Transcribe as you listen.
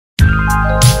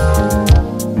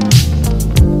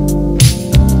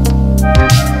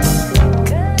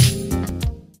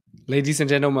Ladies and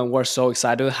gentlemen, we're so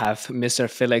excited to have Mr.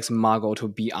 Felix Mago to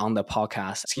be on the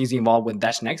podcast. He's involved with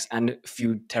DashNext and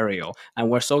Futerio, and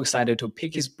we're so excited to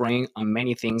pick his brain on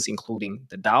many things, including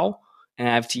the DAO,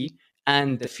 NFT,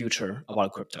 and the future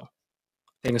about crypto.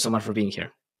 Thank you so much for being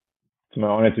here. It's my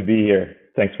honor to be here.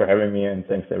 Thanks for having me, and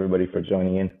thanks everybody for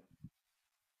joining in.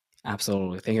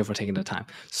 Absolutely. Thank you for taking the time.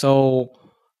 So,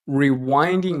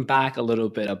 rewinding back a little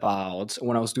bit about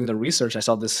when I was doing the research, I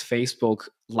saw this Facebook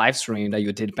live stream that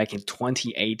you did back in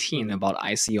 2018 about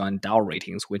ICO and DAO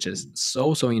ratings, which is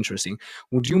so interesting.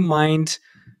 Would you mind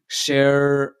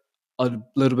share a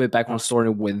little bit background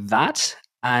story with that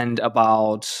and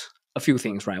about a few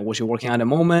things, right? What you're working on at the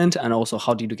moment, and also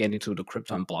how did you get into the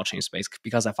crypto and blockchain space?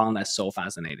 Because I found that so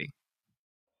fascinating.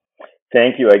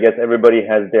 Thank you. I guess everybody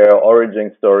has their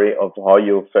origin story of how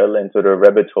you fell into the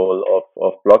rabbit hole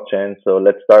of blockchain. So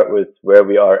let's start with where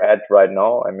we are at right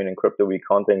now. I mean, in crypto, we're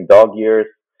counting dog years.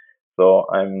 So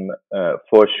I'm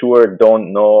for sure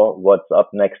don't know what's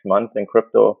up next month in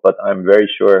crypto, but I'm very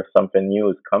sure something new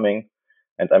is coming.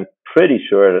 And I'm pretty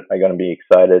sure that I'm going to be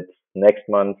excited next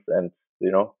month. And,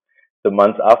 the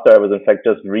month after, I was in fact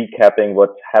just recapping what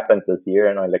happened this year,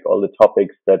 and I like all the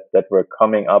topics that were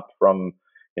coming up from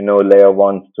layer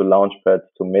ones to launchpads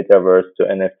to metaverse to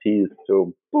NFTs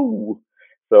to boo.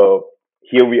 So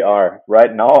here we are.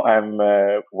 Right now, I'm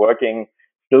working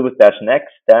still with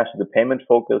DashNext. Dash is a payment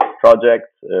focused project,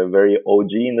 very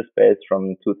OG in the space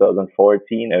from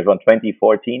 2014, around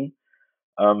 2014.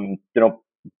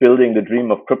 Building the dream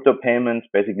of crypto payments,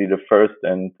 basically the first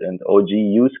and OG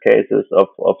use cases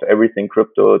of everything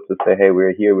crypto to say, hey,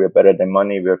 we're here, we're better than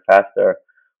money, we're faster,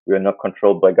 we're not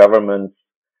controlled by governments.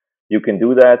 You can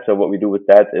do that. So what we do with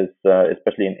that is,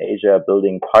 especially in Asia,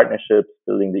 building partnerships,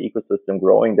 building the ecosystem,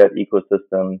 growing that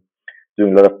ecosystem,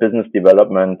 doing a lot of business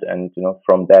development, and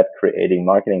from that creating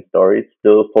marketing stories.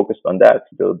 Still focused on that,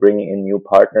 still bringing in new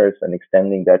partners and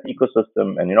extending that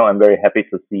ecosystem. And I'm very happy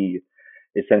to see.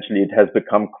 Essentially, it has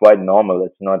become quite normal.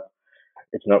 It's not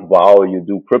wow, you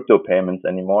do crypto payments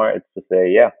anymore. It's to say,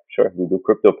 yeah, sure, we do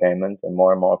crypto payments, and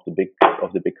more of the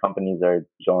big companies are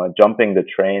jumping the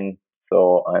train.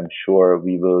 So I'm sure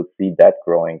we will see that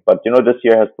growing. But, this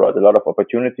year has brought a lot of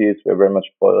opportunities. We're very much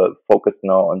focused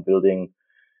now on building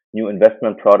new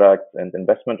investment products and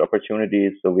investment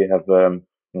opportunities. So we have,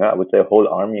 I would say, a whole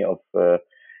army of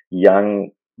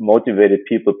young, motivated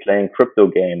people playing crypto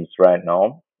games right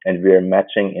now. And we're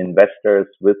matching investors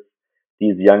with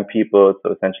these young people.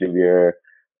 So essentially we're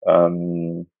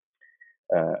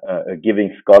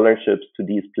giving scholarships to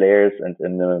these players, and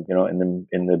in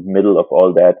the middle of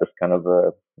all that is kind of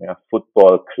a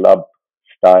football club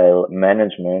style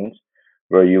management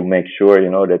where you make sure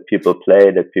that people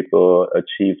play, that people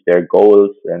achieve their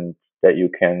goals, and that you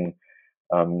can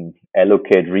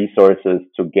allocate resources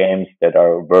to games that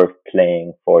are worth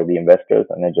playing for the investors.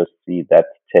 And I just see that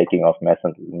taking off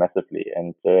massively.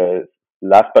 And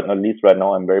last but not least, right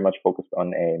now I'm very much focused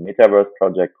on a metaverse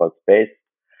project called Space.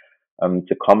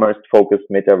 It's a commerce-focused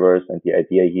metaverse, and the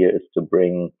idea here is to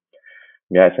bring,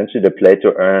 essentially the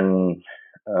play-to-earn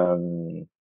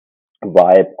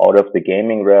vibe out of the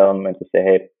gaming realm, and to say,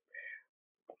 hey,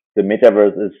 the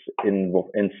metaverse is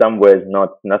in some ways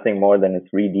nothing more than a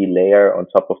 3D layer on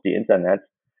top of the internet,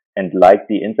 and like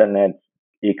the internet,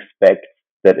 expect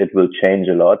that it will change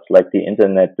a lot. Like the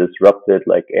internet disrupted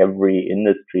like every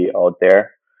industry out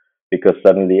there, because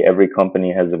suddenly every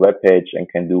company has a web page and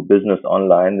can do business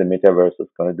online. The metaverse is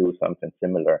going to do something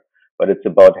similar. But it's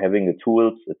about having the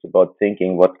tools. It's about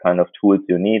thinking what kind of tools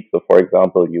you need. So, for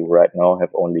example, you right now have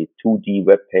only 2D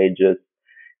web pages.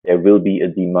 There will be a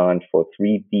demand for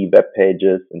 3D web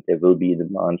pages, and there will be a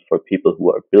demand for people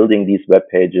who are building these web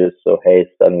pages. So, hey,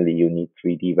 suddenly you need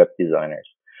 3D web designers.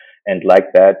 And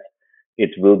like that,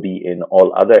 it will be in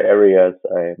all other areas.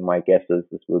 My guess is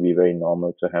this will be very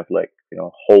normal to have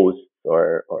hosts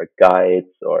or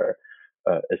guides or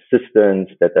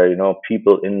assistants that are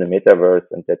people in the metaverse,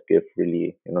 and that give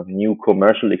really new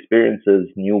commercial experiences,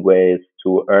 new ways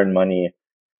to earn money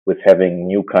with having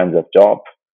new kinds of job,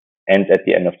 and at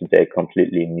the end of the day,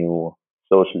 completely new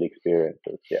social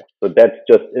experiences. Yeah. So that's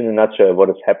just in a nutshell what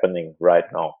is happening right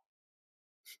now.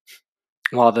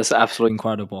 Wow, that's absolutely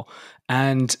incredible.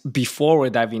 And before we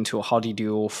dive into how did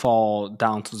you fall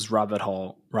down to this rabbit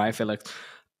hole, right? I feel like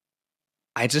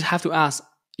I just have to ask,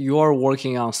 you're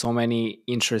working on so many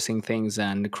interesting things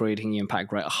and creating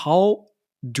impact, right? How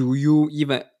do you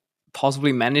even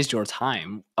possibly manage your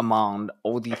time among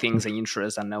all the things and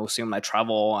interests, and I assume like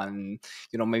travel and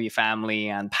maybe family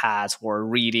and pets or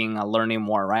reading and learning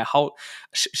more, right? How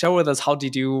share with us, how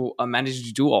did you manage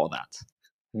to do all that?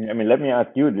 I mean, let me ask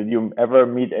you, did you ever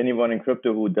meet anyone in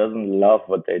crypto who doesn't love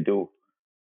what they do?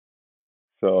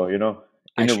 So, in a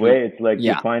Actually, way, it's like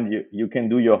you yeah. find you can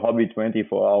do your hobby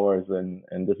 24 hours,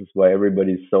 and this is why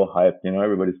everybody's so hyped.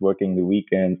 Everybody's working the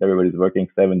weekends, everybody's working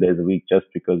 7 days a week just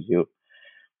because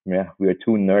yeah, we are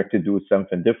too nerd to do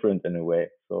something different in a way.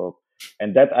 So,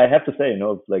 and that I have to say,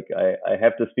 it's like I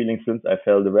have this feeling since I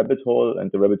fell the rabbit hole,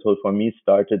 and the rabbit hole for me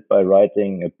started by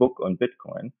writing a book on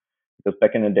Bitcoin. Because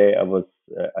back in the day,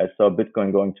 I saw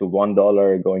Bitcoin going to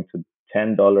 $1, going to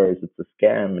 $10. It's a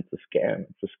scam. It's a scam.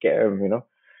 It's a scam.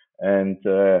 And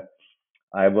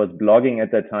I was blogging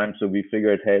at that time, so we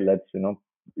figured, hey, let's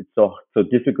it's so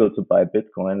difficult to buy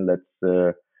Bitcoin.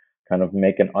 Let's kind of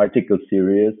make an article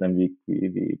series, and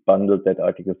we bundled that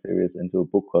article series into a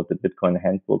book called the Bitcoin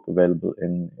Handbook, available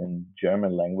in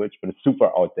German language, but it's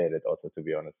super outdated also, to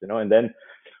be honest. And then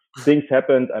things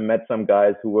happened. I met some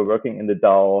guys who were working in the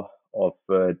DAO of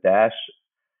Dash,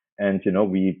 and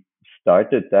we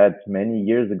started that many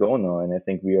years ago now, and I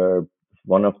think we are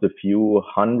one of the few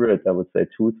hundred, I would say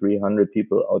 200-300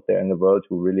 people out there in the world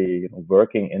who really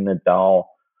working in the DAO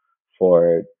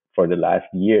for the last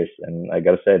years. And I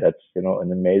gotta say that's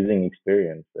an amazing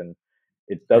experience. And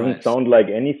it doesn't Right. sound like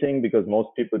anything because most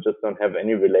people just don't have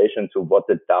any relation to what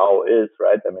the DAO is,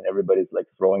 right? I mean, everybody's like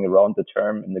throwing around the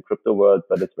term in the crypto world,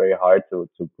 but it's very hard to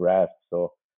grasp.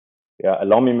 So yeah,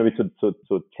 allow me maybe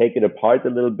to take it apart a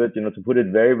little bit, to put it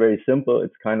very, very simple.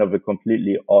 It's kind of a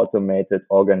completely automated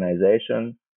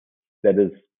organization that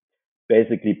is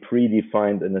basically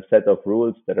predefined in a set of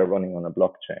rules that are running on a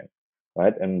blockchain,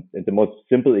 right? And the most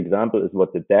simple example is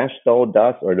what the Dash DAO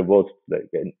does, or the most like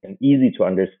an easy to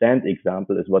understand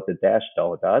example is what the Dash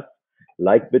DAO does.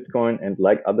 Like Bitcoin and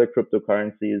like other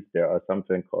cryptocurrencies, there are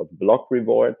something called block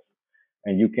rewards,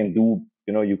 and you can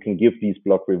you can give these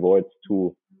block rewards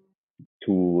to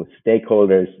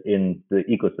stakeholders in the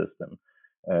ecosystem.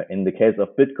 In the case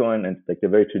of Bitcoin and like the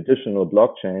very traditional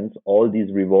blockchains, all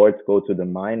these rewards go to the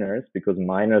miners because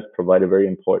miners provide a very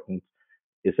important,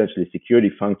 essentially, security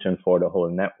function for the whole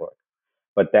network.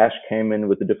 But Dash came in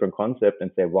with a different concept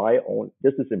and said, why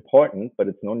this is important, but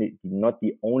it's not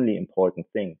the only important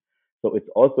thing. So it's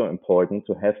also important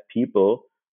to have people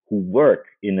who work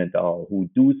in a DAO, who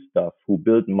do stuff, who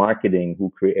build marketing,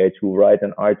 who write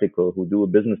an article, who do a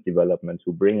business development,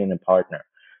 who bring in a partner.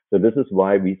 So this is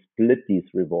why we split these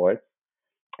rewards.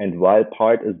 And while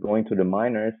part is going to the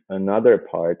miners, another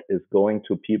part is going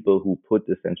to people who put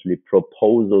essentially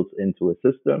proposals into a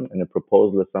system. And a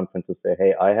proposal is something to say,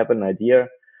 hey, I have an idea.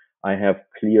 I have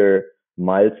clear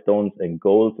milestones and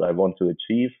goals I want to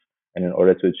achieve. And in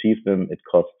order to achieve them, it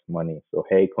costs money. So,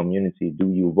 hey, community, do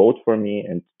you vote for me?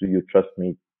 And do you trust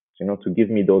me, to give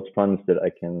me those funds that I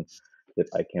can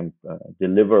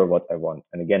deliver what I want?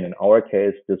 And again, in our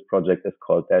case, this project is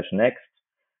called Dash Next.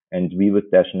 And we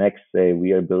with Dash Next say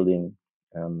we are building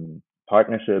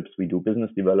partnerships. We do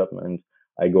business development.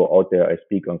 I go out there. I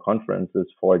speak on conferences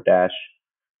for Dash,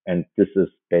 and this is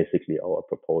basically our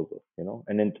proposal.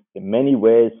 And in many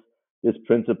ways, this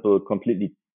principle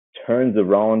completely turns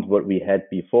around what we had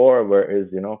before. Whereas,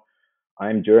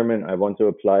 I'm German. I want to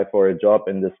apply for a job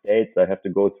in the States. I have to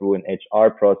go through an HR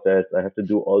process. I have to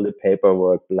do all the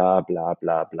paperwork, blah, blah,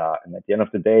 blah, blah. And at the end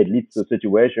of the day, it leads to a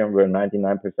situation where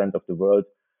 99% of the world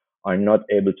are not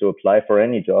able to apply for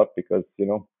any job because,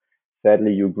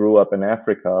 sadly, you grew up in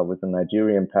Africa with a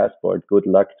Nigerian passport. Good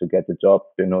luck to get a job,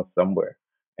 somewhere.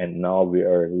 And now we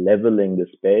are leveling the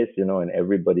space, and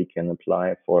everybody can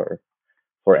apply for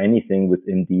anything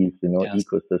within these, Yes.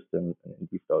 ecosystems and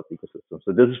these DAOs ecosystems.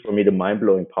 So this is for me the mind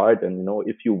blowing part. And,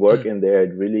 if you work in there,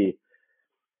 it really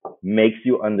makes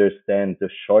you understand the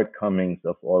shortcomings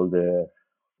of all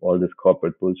this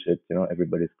corporate bullshit,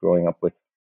 everybody's growing up with.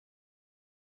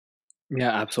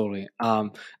 Yeah, absolutely.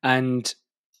 And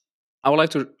I would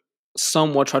like to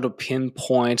somewhat try to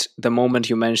pinpoint the moment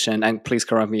you mentioned, and please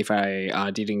correct me if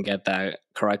I didn't get that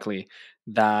correctly,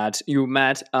 that you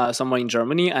met someone in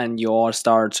Germany and you all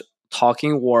start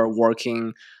talking or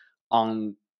working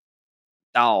on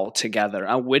DAO together.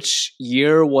 And which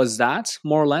year was that,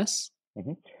 more or less?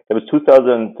 Mm-hmm. It was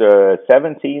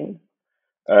 2017.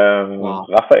 Wow.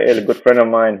 Raphael, a good friend of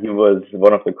mine, he was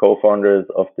one of the co-founders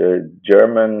of the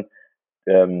German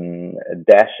um,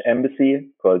 Dash Embassy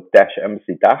called Dash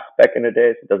Embassy Dach back in the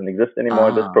days. It doesn't exist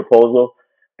anymore, this Ah, proposal.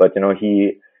 But,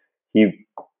 he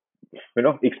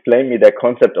explained me that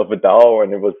concept of a DAO,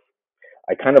 and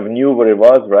I kind of knew what it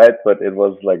was, right? But it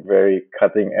was like very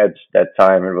cutting edge that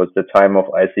time. It was the time of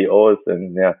ICOs,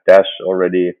 and yeah, Dash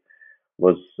already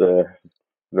was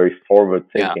very forward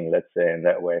Yeah, thinking, let's say, in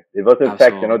that way. It was, in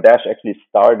fact, absolutely. Dash actually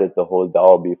started the whole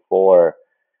DAO before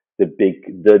the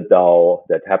DAO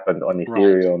that happened on Right.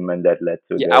 Ethereum, and that led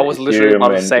to Yeah, I the was literally Ethereum about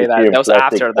to and say that. Ethereum That was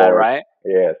Classic after that, fork. right?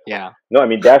 Yes. Yeah. No, I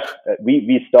mean Dash.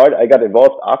 We started. I got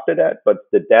involved after that, but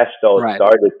the Dash DAO Right.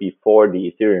 started before the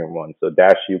Ethereum one. So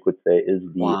Dash, you could say, is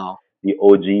Wow. the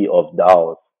OG of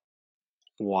DAOs.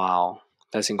 Wow.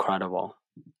 That's incredible.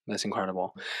 That's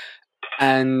incredible.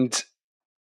 And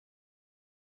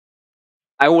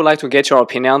I would like to get your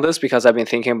opinion on this because I've been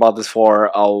thinking about this for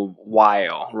a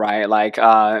while, right? Like,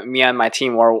 me and my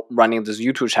team were running this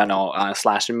YouTube channel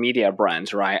slash media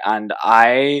brand, right? And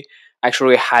I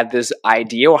actually had this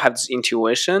idea or have this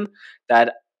intuition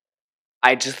that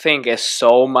I just think it's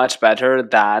so much better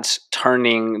that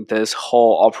turning this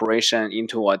whole operation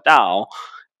into a DAO.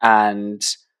 And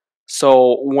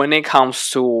so when it comes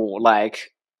to like,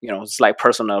 it's like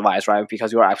personal advice, right?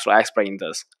 Because you're actually explaining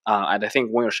this. And I think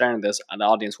when you're sharing this, the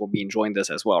audience will be enjoying this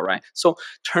as well, right? So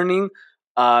turning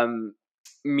um,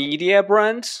 media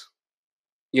brands,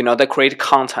 that create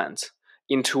content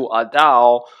into a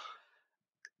DAO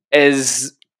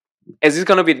is it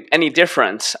going to be any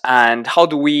different? And how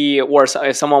do we, or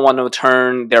if someone want to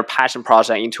turn their passion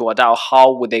project into a DAO,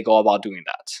 how would they go about doing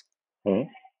that? Hmm.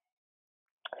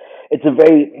 It's a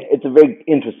very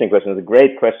interesting question. It's a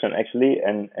great question actually,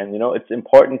 and it's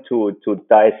important to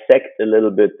dissect a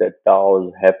little bit that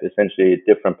DAOs have essentially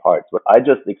different parts. What I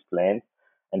just explained,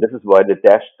 and this is why the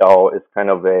Dash DAO is kind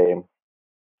of a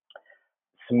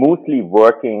smoothly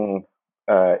working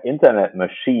internet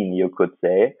machine, you could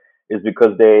say, is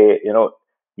because the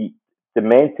the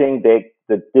main thing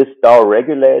that this DAO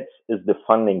regulates is the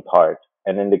funding part.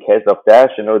 And in the case of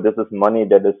Dash, this is money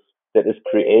that is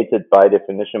created by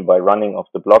definition by running of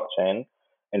the blockchain,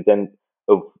 and then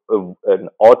an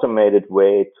automated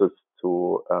way to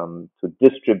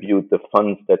distribute the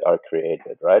funds that are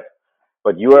created, right?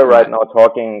 But you are right Right. now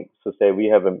talking, so say we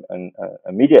have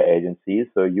a media agency,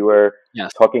 so you are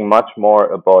Yes. talking much more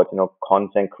about,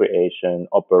 content creation,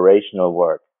 operational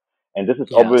work. And this is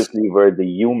Yes. obviously where the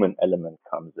human element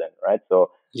comes in, right?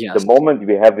 So the Yes. moment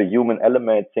we have a human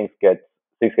element, things get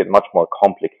much more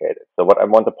complicated. So what I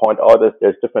want to point out is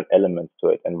there's different elements to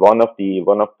it. And one of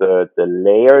the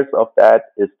layers of that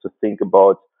is to think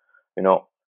about, you know,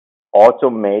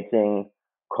 automating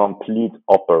complete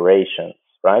operations,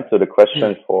 right? So the question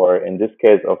Mm. for, in this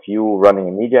case of you running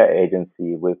a media agency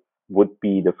would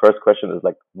be, the first question is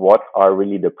like, what are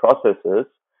really the processes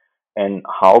and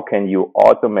how can you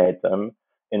automate them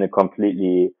in a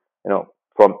completely,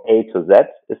 from A to Z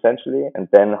essentially? And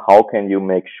then how can you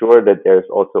make sure that there's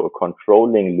also a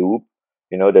controlling loop,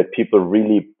 that people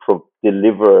really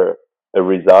deliver a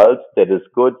result that is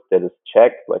good, that is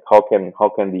checked? Like how can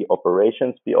the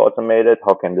operations be automated?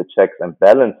 How can the checks and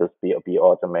balances be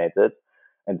automated?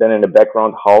 And then in the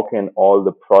background, how can all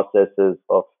the processes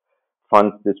of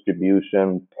funds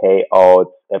distribution,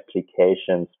 payouts,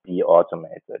 applications be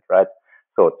automated, right?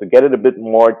 So to get it a bit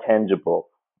more tangible,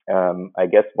 I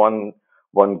guess one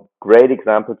great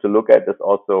example to look at is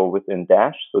also within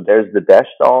Dash. So there's the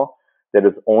Dash DAO that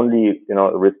is only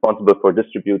responsible for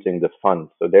distributing the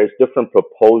funds. So there's different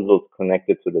proposals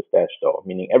connected to this Dash DAO,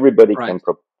 meaning everybody Right.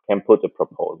 can put a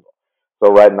proposal.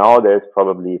 So right now there's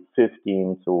probably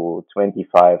 15 to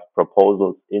 25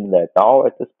 proposals in that DAO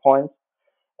at this point.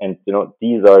 And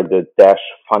these are the Dash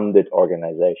funded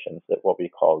organizations, that what we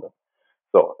call them.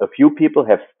 So a few people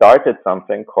have started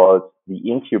something called the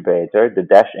incubator, the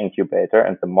Dash incubator,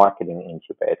 and the marketing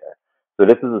incubator. So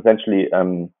this is essentially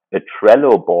a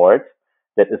Trello board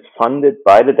that is funded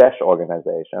by the Dash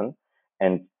organization.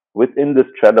 And within this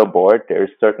Trello board, there are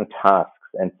certain tasks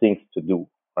and things to do,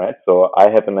 right? So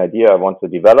I have an idea. I want to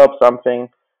develop something.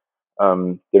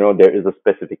 There is a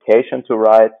specification to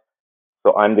write.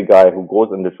 So I'm the guy who goes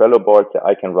in the Trello board, say,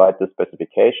 I can write the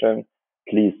specification.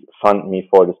 Please fund me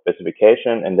for the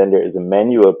specification. And then there is a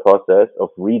manual process of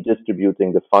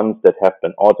redistributing the funds that have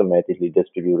been automatically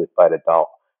distributed by the DAO.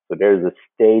 So there is a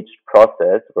staged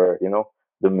process where,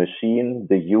 the machine,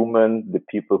 the human, the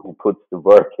people who puts the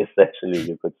work, essentially,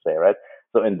 you could say, right?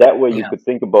 So in that way, you Yes. could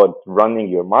think about running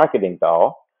your marketing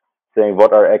DAO, saying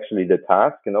what are actually the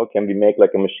tasks, can we make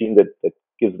like a machine that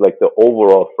gives like the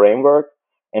overall framework,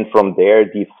 and from there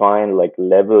define like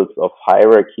levels of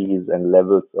hierarchies and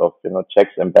levels of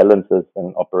checks and balances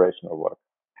and operational work.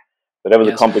 So that was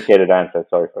a Yes. complicated answer.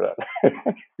 Sorry for that.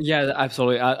 Yeah,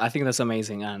 absolutely. I think that's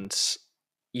amazing. And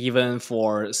even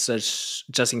for such,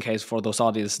 just in case for those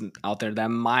audience out there that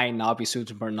might not be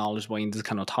super knowledgeable in this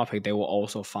kind of topic, they will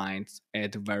also find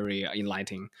it very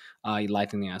enlightening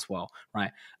as well,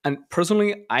 right? And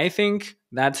personally, I think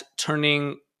that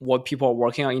turning what people are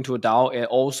working on into a DAO, it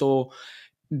also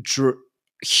dr-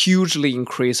 hugely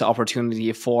increase the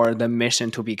opportunity for the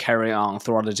mission to be carried on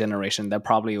throughout the generation, that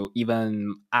probably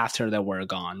even after that we're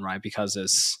gone, right? Because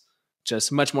it's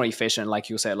just much more efficient, like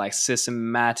you said, like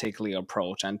systematically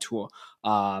approach, and to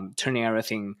turning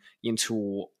everything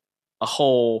into a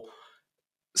whole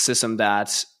system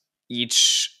that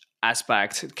each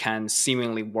aspect can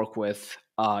seemingly work with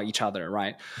each other,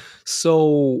 right?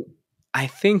 So I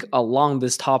think along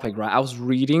this topic, right, I was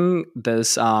reading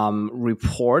this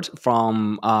report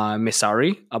from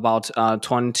Misari about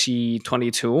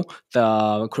 2022,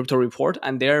 the crypto report,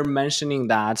 and they're mentioning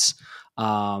that,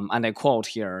 and I quote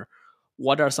here,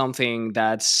 what are something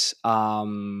that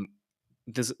the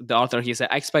author, he said,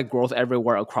 I expect growth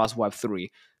everywhere across Web3,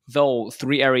 though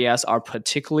three areas are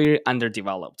particularly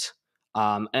underdeveloped.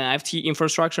 NFT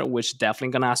infrastructure, which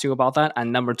definitely gonna ask you about that,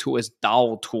 and number two is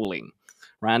DAO tooling,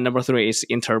 right? And number three is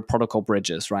inter-protocol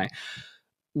bridges, right?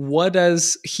 What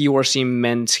does he or she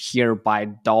meant here by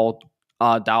DAO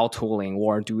tooling,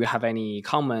 or do you have any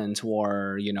comment,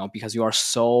 or because you are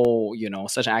so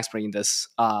such an expert in this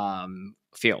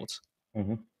field?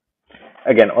 Hmm.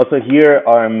 Again, also here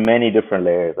are many different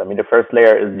layers. I mean, the first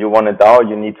layer is you want a DAO,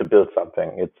 you need to build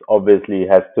something. It obviously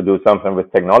has to do something with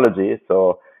technology,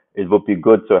 so it would be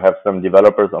good to have some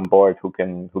developers on board who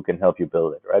can help you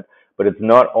build it, right? But it's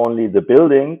not only the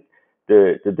building.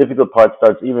 The difficult part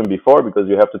starts even before, because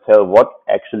you have to tell what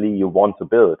actually you want to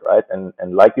build, right? And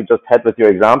like you just had with your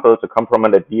example, to come from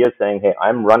an idea saying, hey,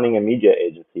 I'm running a media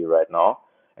agency right now,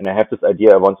 and I have this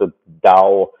idea, I want to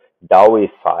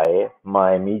DAOify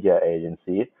my media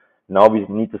agency. Now we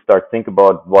need to start think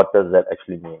about, what does that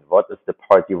actually mean? What is the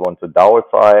part you want to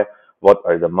DAOify? What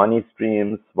are the money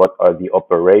streams? What are the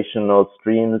operational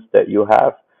streams that you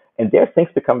have? And there things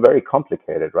become very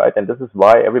complicated, right? And this is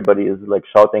why everybody is like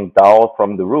shouting DAO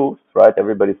from the roofs, right?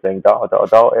 Everybody's saying DAO, DAO,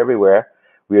 DAO everywhere.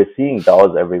 We are seeing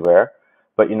DAOs everywhere.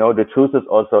 But the truth is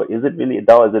also, is it really a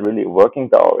DAO? Is it really a working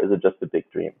DAO? Or is it just a big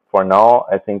dream? For now,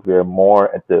 I think we're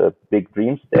more at the big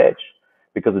dream stage,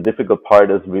 because the difficult part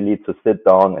is really to sit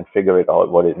down and figure it out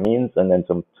what it means, and then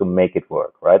to make it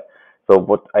work, right? So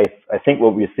what I think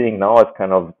what we're seeing now is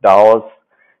kind of DAOs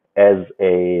as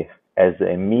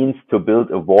a means to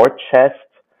build a war chest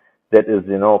that is,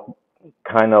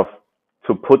 kind of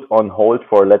to put on hold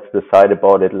for, let's decide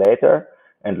about it later,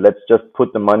 and let's just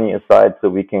put the money aside so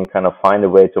we can kind of find a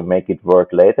way to make it work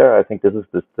later. I think this is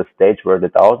the stage where the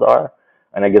DAOs are.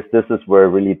 And I guess this is where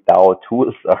really DAO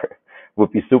tools are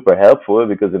would be super helpful,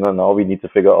 because now we need to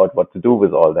figure out what to do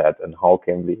with all that, and how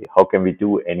can we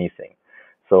do anything.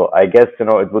 So I guess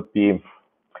it would be,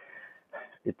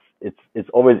 it's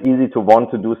always easy to want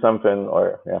to do something,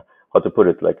 or yeah, how to put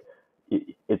it, like,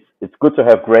 it's good to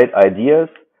have great ideas,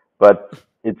 but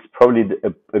it's probably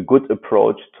a good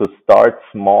approach to start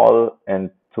small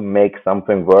and to make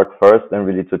something work first, and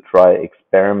really to try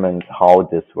experiment how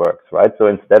this works, right? So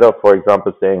instead of, for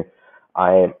example, saying,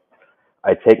 I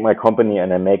I take my company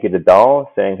and I make it a DAO,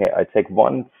 saying, hey, I take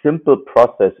one simple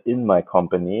process in my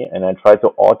company and I try to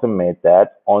automate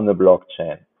that on the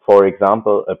blockchain. For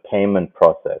example, a payment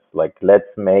process. Like, let's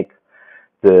make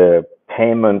the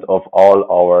payment of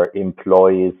all our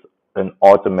employees an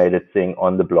automated thing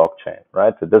on the blockchain,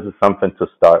 right? So this is something to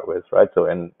start with, right? So,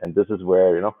 and this is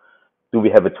where, do we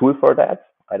have a tool for that?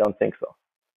 I don't think so.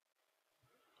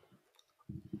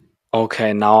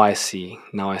 Okay, now I see.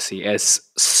 Now I see.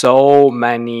 It's so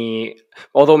many.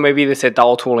 Although maybe they say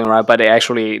DAO tooling, right? But they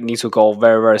actually need to go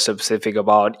very, very specific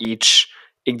about each,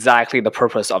 exactly the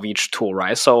purpose of each tool,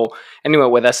 right? So anyway,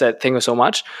 with that said, thank you so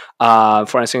much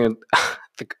for answering,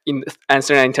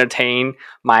 answering and entertain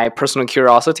my personal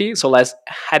curiosity. So let's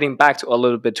heading back to a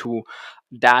little bit to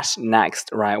dash next,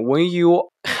 right? When you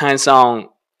hands on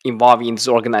involved in this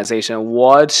organization,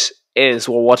 what is,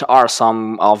 or what are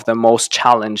some of the most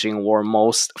challenging or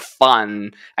most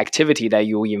fun activity that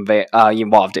you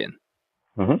involved in?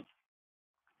 Hmm.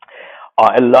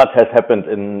 A lot has happened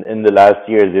in the last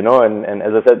years, and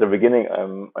as I said at the beginning,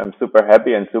 I'm super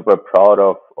happy and super proud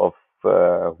of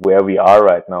where we are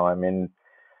right now. I mean,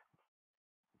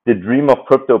 the dream of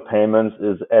crypto payments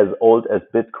is as old as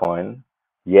Bitcoin.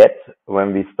 Yet,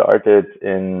 when we started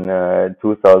in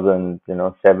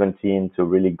 2017 to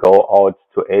really go out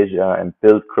to Asia and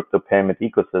build crypto payment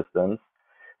ecosystems,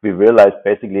 we realized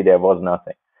basically there was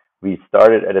nothing. we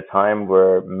started at a time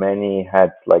where many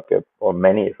had like a, or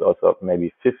many is also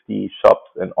maybe 50 shops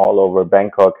and all over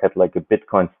Bangkok had like a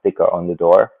Bitcoin sticker on the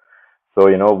door. So,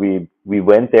 we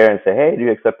went there and say, hey, do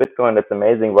you accept Bitcoin? That's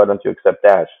amazing. Why don't you accept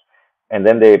Dash? And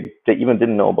then they even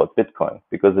didn't know about Bitcoin,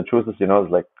 because the truth is,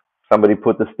 it's like somebody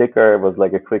put the sticker, it was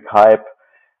like a quick hype,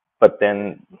 but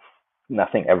then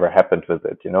nothing ever happened with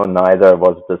it. Neither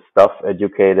was the staff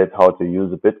educated how to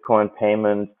use a Bitcoin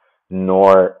payment,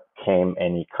 nor came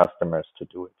any customers to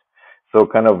do it. So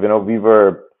kind of, we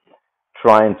were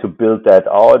trying to build that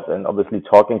out, and obviously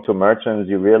talking to merchants,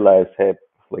 you realize, hey,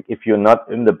 like if you're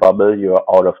not in the bubble, you're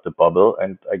out of the bubble.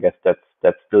 And I guess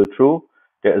that's still true.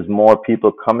 There is more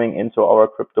people coming into our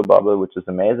crypto bubble, which is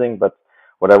amazing. But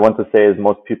what I want to say is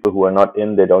most people who are not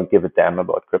in, they don't give a damn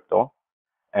about crypto.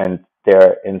 And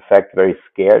they're in fact very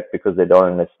scared because they don't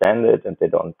understand it and they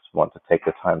don't want to take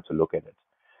the time to look at it.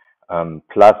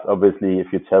 Plus, obviously, if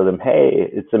you tell them, hey,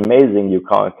 it's amazing, you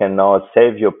can now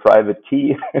save your private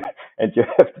key and you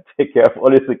have to take care of all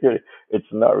the security,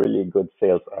 it's not really a good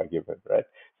sales argument, right?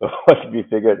 So what we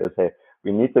figured is, hey,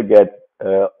 we need to get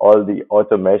all the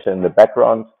automation in the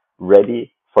background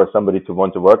ready for somebody to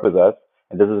want to work with us.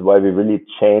 And this is why we really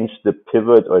changed the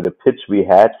pivot or the pitch we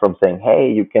had from saying,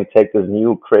 hey, you can take this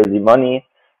new crazy money.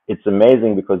 It's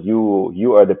amazing because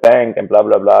you are the bank and blah,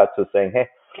 blah, blah, to saying, hey,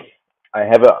 I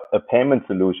have a payment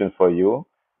solution for you.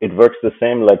 It works the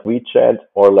same like WeChat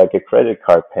or like a credit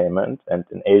card payment. And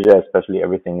in Asia, especially,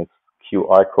 everything is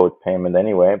QR code payment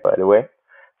anyway, by the way.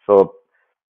 So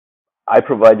I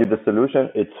provide you the solution.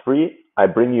 It's free. I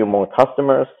bring you more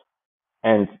customers,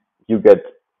 and you get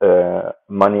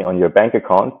money on your bank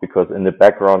account, because in the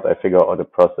background, I figure out a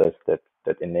process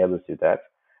that enables you that.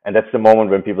 And that's the moment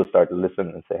when people start to listen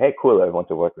and say, hey, cool, I want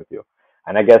to work with you.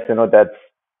 And I guess,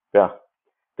 yeah,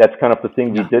 that's kind of the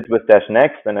thing we Yeah. did with Dash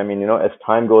Next. And I mean, as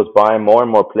time goes by, more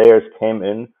and more players came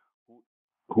in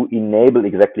who enable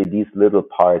exactly these little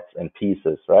parts and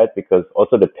pieces, right? Because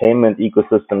also the payment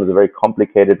ecosystem is a very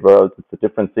complicated world. It's a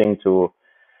different thing to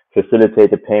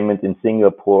facilitate a payment in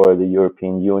Singapore, the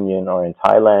European Union, or in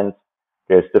Thailand.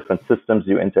 There's different systems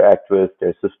you interact with.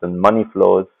 There's different money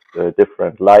flows,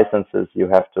 different licenses you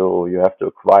have to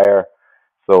acquire.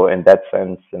 So in that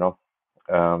sense,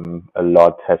 a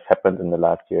lot has happened in the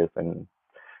last years, and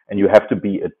you have to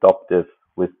be adaptive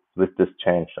with this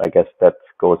change. I guess that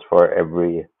goes for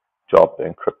every job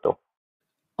in crypto.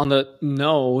 On the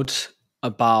note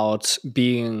about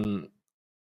being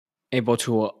able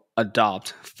to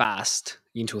adopt fast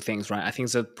into things, right? I think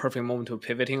it's a perfect moment to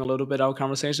pivoting a little bit our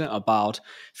conversation about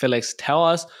Felix. Tell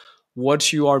us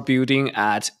what you are building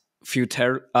at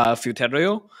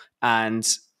Futerio and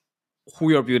who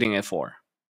you're building it for.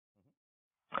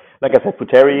 Like I said,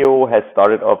 Futerio has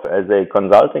started off as a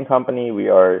consulting company. We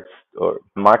are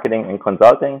marketing and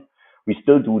consulting. We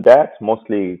still do that,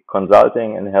 mostly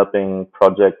consulting and helping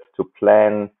projects to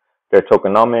plan their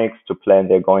tokenomics, to plan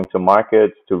their going to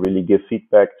market, to really give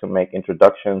feedback, to make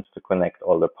introductions, to connect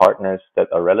all the partners that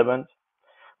are relevant.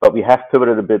 But we have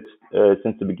pivoted a bit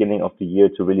since the beginning of the year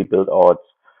to really build out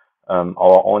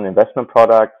our own investment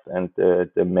products. And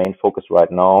the main focus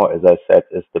right now, as I said,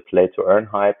 is the play to earn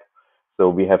hype. So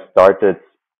we have started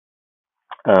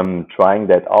trying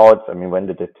that out. I mean, when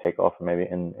did it take off? Maybe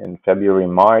in February,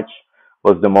 March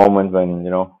was the moment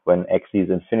when Axie's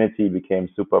Infinity became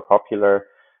super popular.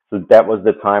 So that was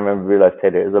the time when we realized, hey,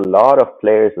 there is a lot of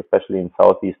players, especially in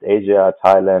Southeast Asia,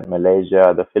 Thailand,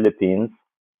 Malaysia, the Philippines,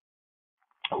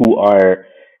 who are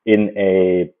in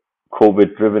a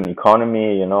COVID-driven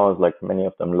economy. It's like many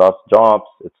of them lost jobs.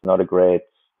 It's not a great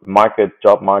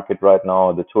job market right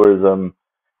now. The tourism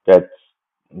that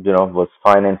was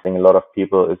financing a lot of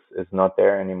people is not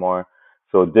there anymore.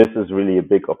 So this is really a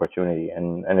big opportunity,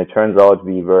 and it turns out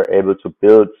we were able to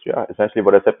build, essentially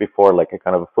what I said before, like a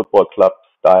kind of a football club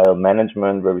style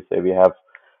management, where we say we have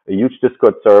a huge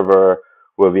Discord server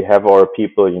where we have our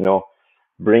people,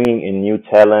 bringing in new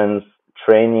talents,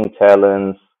 training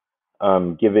talents,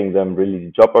 giving them really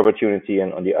the job opportunity.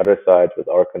 And on the other side, with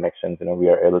our connections, we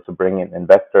are able to bring in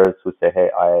investors who say, hey,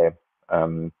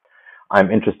 I'm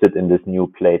interested in this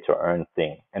new play to earn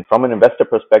thing. And from an investor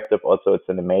perspective, also, it's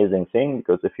an amazing thing,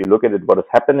 because if you look at it, what is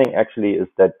happening actually is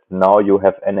that now you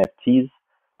have NFTs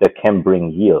that can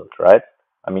bring yield, right?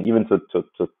 I mean, even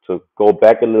to go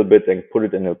back a little bit and put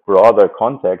it in a broader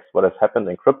context, what has happened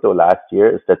in crypto last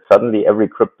year is that suddenly every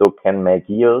crypto can make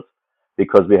yield,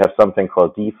 because we have something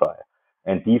called DeFi.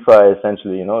 And DeFi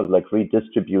essentially, is like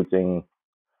redistributing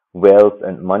wealth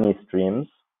and money streams.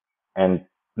 And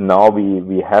now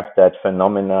we have that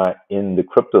phenomena in the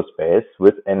crypto space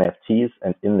with NFTs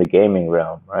and in the gaming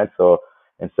realm, right? So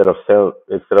Instead of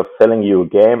selling you a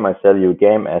game, I sell you a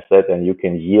game asset, and you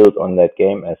can yield on that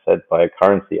game asset by a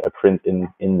currency I print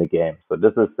in the game. So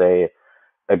this is a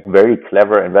very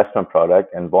clever investment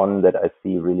product, and one that I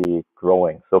see really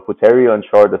growing. So Futerio, in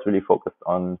short, is really focused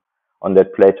on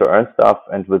that play to earn stuff,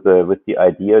 and with the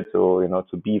idea to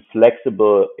to be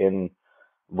flexible in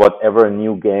whatever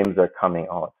new games are coming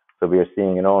out. So we are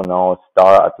seeing now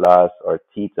Star Atlas or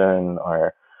Titan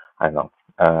or I don't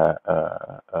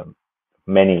know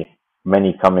many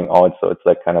many coming out. So it's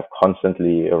like kind of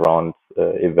constantly around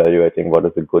evaluating what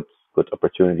is a good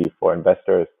opportunity for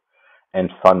investors and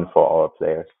fun for our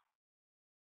players.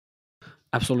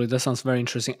 Absolutely, that sounds very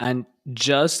interesting. And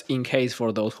just in case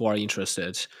for those who are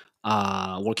interested,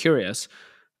 or curious,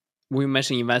 we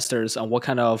mentioned investors. And what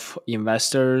kind of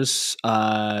investors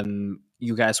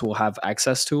you guys will have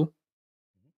access to?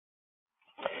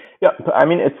 Yeah, I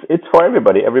mean it's for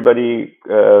everybody. Everybody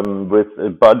with a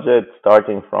budget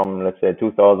starting from let's say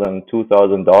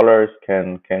 $2,000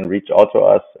 can reach out to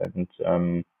us and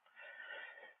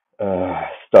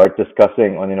start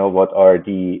discussing on what are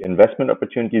the investment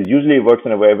opportunities. Usually, it works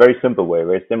in a very simple way,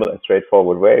 very simple and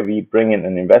straightforward way. We bring in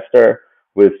an investor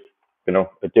with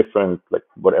a different like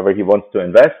whatever he wants to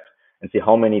invest, and see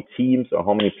how many teams or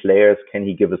how many players can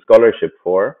he give a scholarship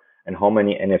for, and how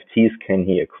many NFTs can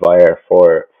he acquire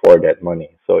for that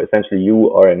money. So essentially,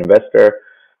 you are an investor.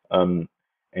 Um,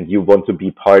 and you want to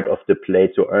be part of the play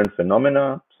to earn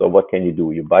phenomena. So what can you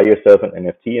do? You buy yourself an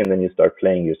NFT and then you start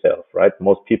playing yourself, right?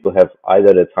 Most people have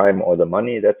either the time or the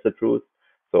money. That's the truth.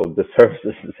 So the service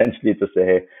is essentially to say,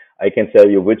 hey, I can tell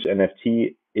you which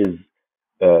NFT is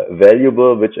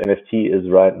valuable, which NFT is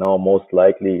right now most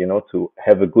likely, to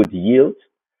have a good yield,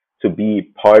 to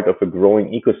be part of a growing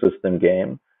ecosystem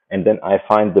game, and then I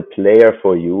find the player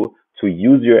for you to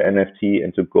use your NFT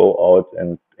and to go out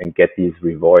and get these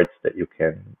rewards that you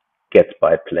can get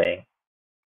by playing.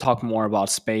 Talk more about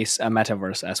space and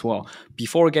metaverse as well.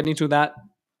 Before getting to that,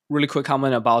 really quick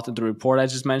comment about the report I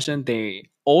just mentioned. They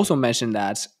also mentioned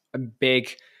that a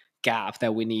big gap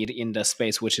that we need in the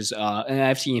space, which is an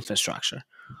NFT infrastructure.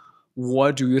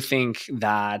 What do you think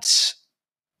that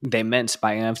they meant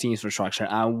by NFT infrastructure,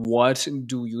 and what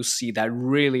do you see that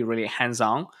really hands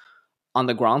on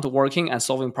the ground working and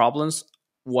solving problems?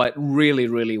 What really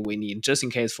we need, just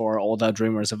in case for all the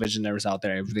dreamers and visionaries out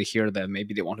there, if they hear that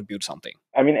maybe they want to build something.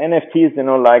 I mean, NFTs,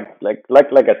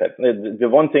 like I said, the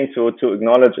one thing to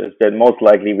acknowledge is that most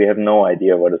likely we have no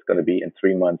idea what it's going to be in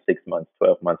 3 months, 6 months,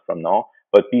 12 months from now.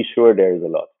 But be sure there is a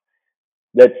lot.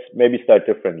 Let's maybe start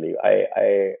differently.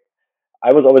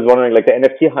 I was always wondering, like the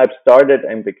NFT hype started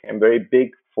and became very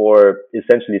big for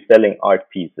essentially selling art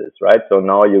pieces, right? So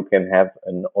now you can have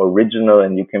an original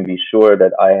and you can be sure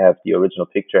that I have the original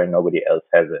picture and nobody else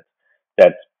has it.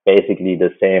 That's basically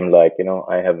the same, like,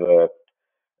 I have a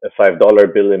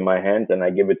 $5 bill in my hand and I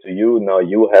give it to you. Now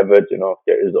you have it,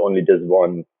 there is only this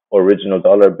one original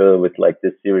dollar bill with like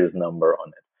this serious number on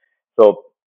it. So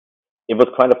it was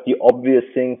kind of the obvious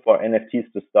thing for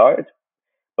NFTs to start,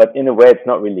 but in a way it's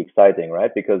not really exciting,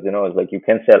 right? Because it's like you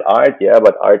can sell art, yeah,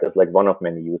 but art is like one of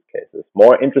many use cases.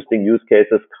 More interesting use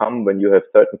cases come when you have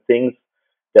certain things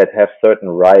that have certain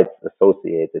rights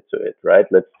associated to it, right?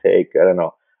 Let's take, I don't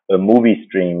know, a movie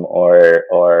stream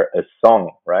or a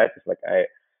song, right? It's like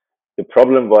the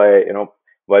problem why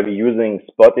we're using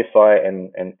Spotify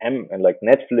and like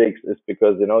Netflix is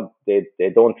because they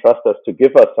don't trust us to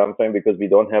give us something because we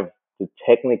don't have the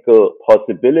technical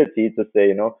possibility to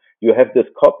say you have this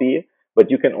copy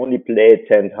but you can only play it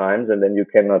 10 times and then you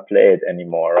cannot play it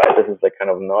anymore, right? This is like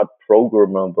kind of not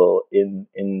programmable in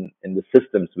the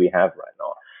systems we have right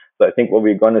now. So I think what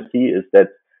we're going to see is that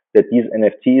these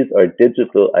NFTs are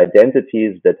digital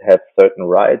identities that have certain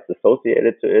rights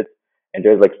associated to it, and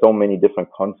there's like so many different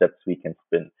concepts we can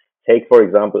spin. Take, for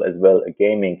example, as well, a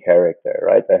gaming character,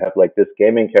 right? I have like this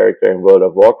gaming character in World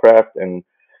of Warcraft, and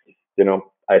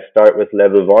I start with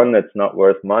level 1, it's not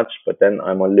worth much, but then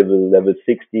I'm on level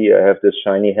 60. I have this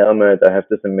shiny helmet, I have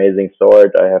this amazing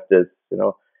sword, I have this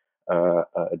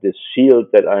this shield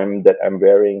that I'm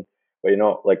wearing. But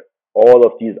like all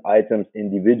of these items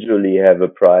individually have a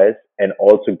price, and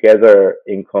all together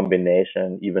in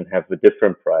combination even have a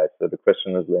different price. So the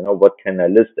question is, what can I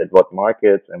list at what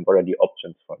markets, and what are the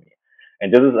options for me?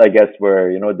 And this is, I guess,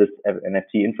 where this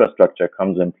NFT infrastructure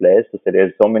comes in place. To say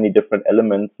there's so many different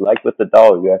elements, like with the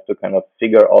DAO, you have to kind of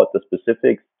figure out the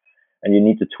specifics, and you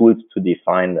need the tools to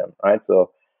define them, right?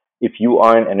 So if you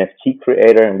are an NFT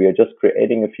creator and we are just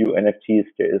creating a few NFTs,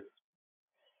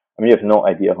 you have no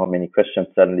idea how many questions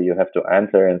suddenly you have to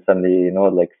answer, and suddenly,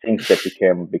 like things that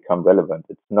become relevant.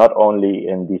 It's not only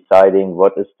in deciding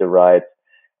what is the right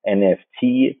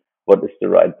NFT what is the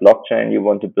right blockchain you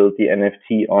want to build the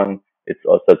NFT on. It's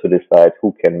also to decide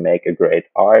who can make a great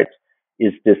art.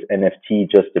 Is this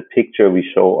NFT just a picture we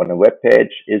show on a web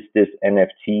page? Is this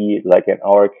NFT, like in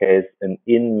our case, an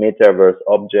in-metaverse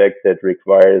object that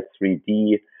requires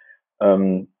 3D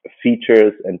um,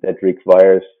 features and that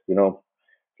requires,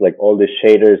 like all the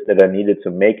shaders that are needed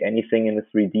to make anything in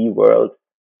a 3D world?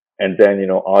 And then,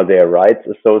 are there rights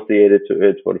associated to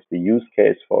it? What is the use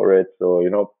case for it? So,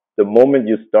 the moment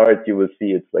you start, you will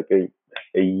see it's like a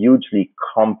hugely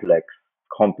complex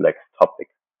topic.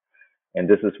 And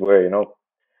this is where,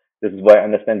 this is why I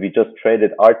understand we just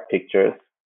traded art pictures,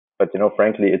 but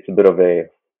frankly, it's a bit of a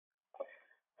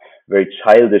very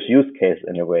childish use case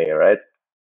in a way, right?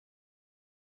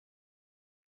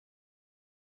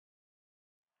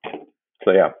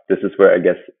 So yeah, this is where I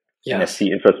guess Yes.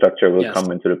 NFT infrastructure will Yes.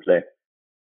 come into the play.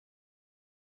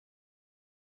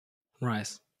 Right.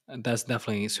 That's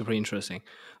definitely super interesting.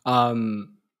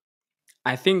 Um,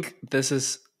 I think this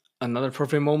is another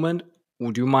perfect moment.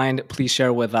 Would you mind please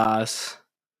share with us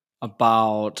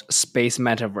about space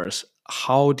metaverse?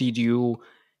 How did you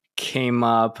came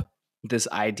up this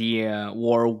idea,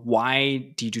 or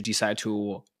why did you decide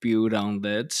to build on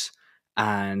this,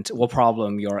 and what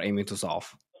problem you're aiming to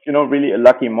solve? Really a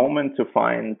lucky moment to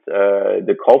find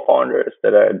the co-founders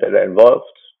that are involved.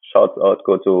 Shouts out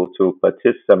go to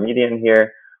Batis Samedian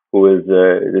here, who is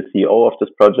the CEO of this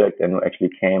project and who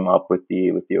actually came up with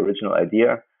the original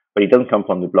idea. But he doesn't come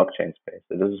from the blockchain space.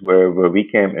 So this is where we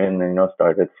came in and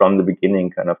started from the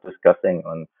beginning, kind of discussing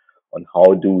on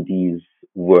how do these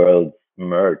worlds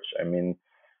merge. I mean,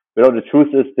 the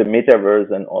truth is the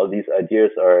metaverse and all these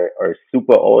ideas are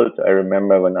super old. I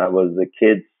remember when I was a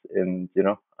kid, and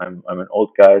I'm an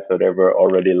old guy, so there were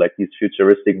already like these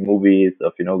futuristic movies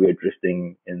of we're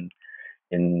drifting in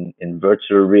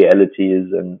virtual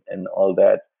realities and all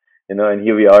that. And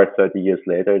here we are 30 years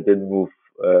later. Didn't move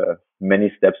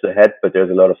many steps ahead, but there's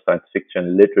a lot of science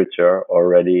fiction literature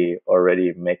already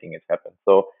making it happen.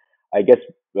 So I guess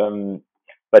um,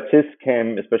 Batis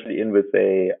came especially in with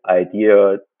a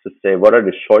idea to say what are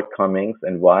the shortcomings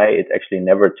and why it actually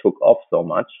never took off so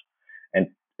much. And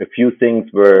a few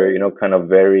things were kind of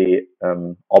very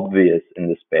obvious in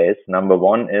the space. Number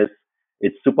one is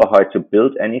it's super hard to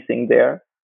build anything there.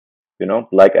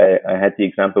 Like I had the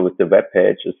example with the web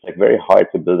page. It's like very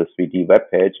hard to build a 3D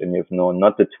web page, and you have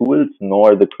not the tools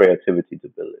nor the creativity to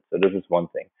build it. So this is one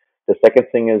thing. The second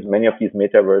thing is many of these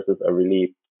metaverses are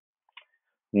really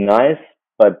nice,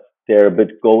 but they're a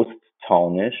bit ghost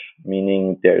townish,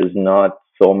 meaning there is not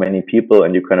so many people,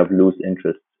 and you kind of lose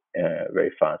interest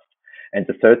very fast. And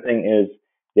the third thing is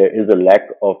there is a lack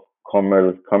of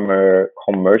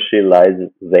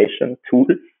commercialization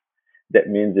tools. That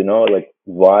means like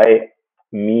why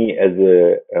me as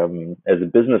a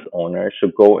business owner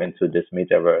should go into this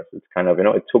metaverse. It's kind of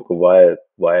it took a while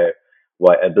why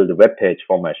I built a web page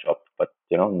for my shop, but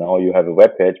now you have a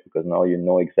web page because now you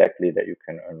know exactly that you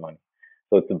can earn money.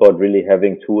 So it's about really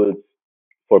having tools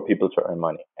for people to earn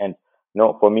money. And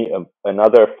for me,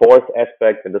 another fourth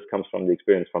aspect, and this comes from the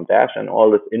experience from Dash and all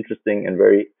this interesting and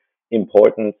very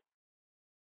important,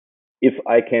 if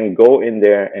I can go in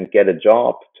there and get a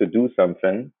job to do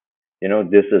something,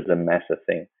 this is a massive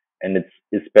thing. And it's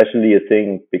especially a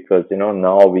thing because,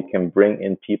 now we can bring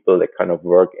in people that kind of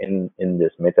work in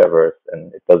this metaverse,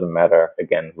 and it doesn't matter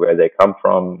again where they come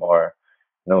from, or,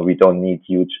 we don't need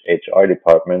huge HR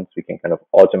departments. We can kind of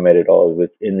automate it all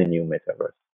within the new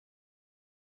metaverse.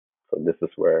 So this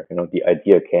is where, the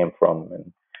idea came from,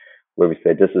 and where we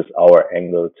say this is our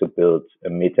angle to build a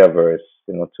metaverse,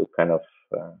 to kind of,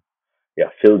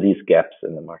 fill these gaps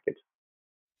in the market.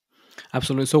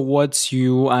 Absolutely. So, what's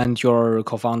you and your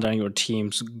co-founder and your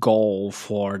team's goal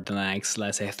for the next,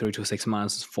 let's say, 3 to 6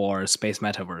 months for space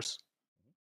metaverse?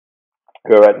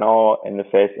 We're right now in the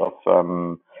phase of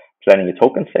planning a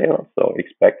token sale, so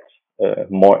expect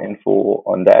more info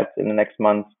on that in the next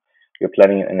month. We're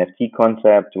planning an NFT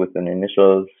concept with an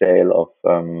initial sale of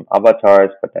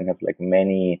avatars, but then have like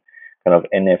many kind of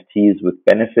NFTs with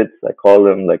benefits. I call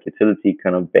them like utility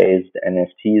kind of based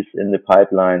NFTs in the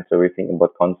pipeline. So we're thinking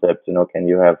about concepts. Can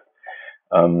you have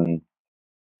um,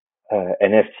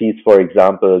 NFTs, for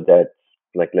example, that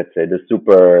like let's say the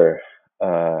super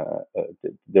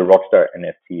the Rockstar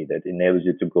NFT that enables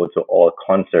you to go to all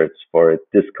concerts for a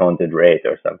discounted rate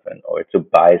or something, or to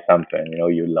buy something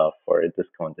you love for a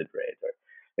discounted rate, or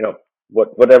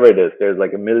whatever it is. There's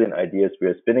like a million ideas we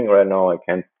are spinning right now. I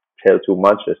can't tell too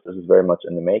much as this is very much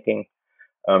in the making.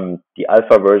 The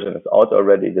alpha version is out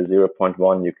already, the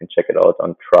 0.1. You can check it out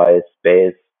on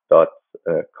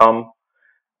tryspace.com.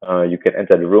 You can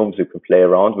enter the rooms, you can play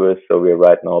around with. So we're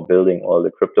right now building all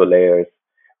the crypto layers.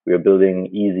 We are building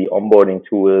easy onboarding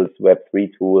tools,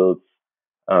 Web3 tools.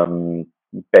 Um,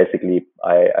 Basically,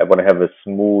 I want to have a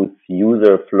smooth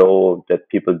user flow that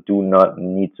people do not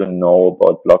need to know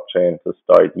about blockchain to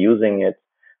start using it.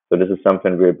 So this is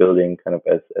something we're building kind of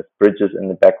as bridges in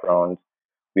the background.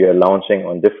 We are launching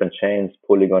on different chains,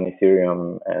 Polygon,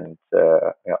 Ethereum, and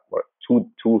yeah,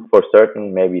 two for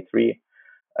certain, maybe three.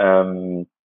 Um,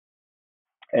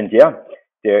 and yeah,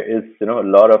 there is a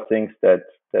lot of things that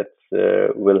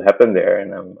will happen there,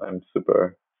 and I'm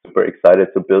super excited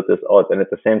to build this out. And at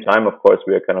the same time, of course,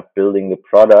 we are kind of building the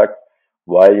product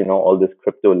while all this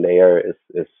crypto layer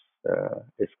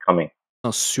is coming.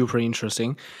 super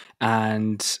interesting,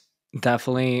 and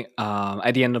definitely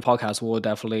at the end of the podcast, we'll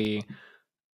definitely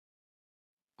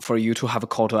for you to have a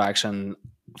call to action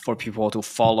for people to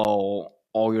follow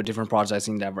all your different projects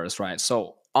endeavors, right?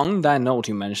 So on that note,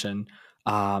 you mentioned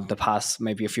the past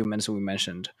maybe a few minutes we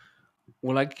mentioned.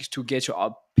 Would like to get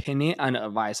your opinion and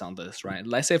advice on this, right?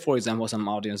 Let's say, for example, some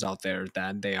audience out there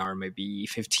that they are maybe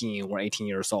 15 or 18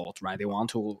 years old, right? They want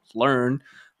to learn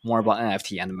more about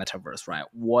NFT and the metaverse, right?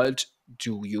 What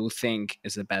do you think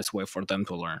is the best way for them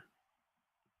to learn?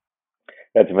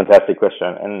 That's a fantastic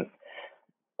question, and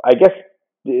I guess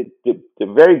the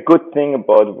very good thing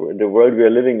about the world we are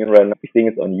living in right now, everything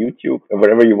is on YouTube, and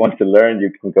whatever you want to learn,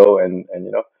 you can go and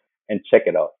and check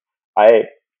it out. I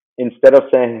Instead of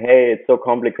saying, "Hey, it's so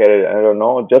complicated," I don't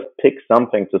know, just pick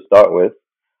something to start with.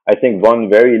 I think one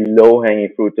very low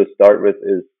hanging fruit to start with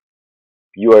is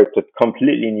you are just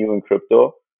completely new in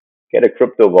crypto. Get a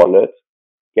crypto wallet.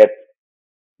 Get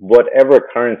whatever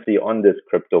currency on this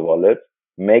crypto wallet.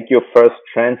 Make your first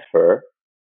transfer,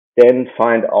 then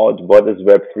find out what is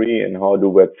Web3 and how do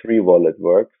Web3 wallet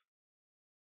works.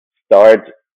 Start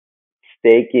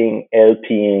staking,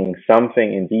 LPing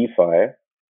something in DeFi,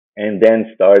 and then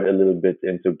start a little bit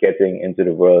into getting into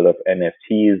the world of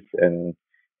NFTs and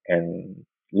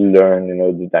learn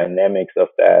the dynamics of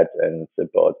that and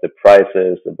about the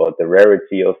prices, about the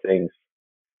rarity of things,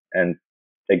 and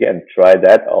again try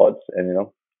that out and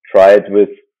try it with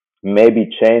maybe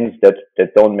chains that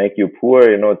don't make you poor.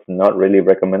 It's not really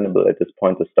recommendable at this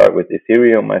point to start with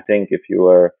Ethereum. I think if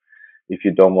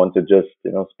you don't want to just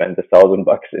spend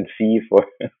 $1,000 in fee for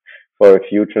for a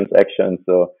few transactions.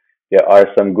 So there are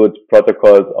some good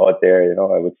protocols out there.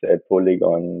 I would say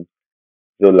Polygon,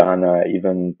 Solana,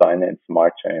 even Binance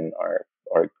Smart Chain are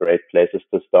great places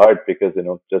to start because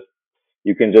just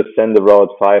you can just send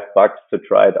about $5 to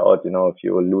try it out. If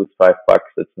you lose $5,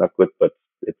 it's not good, but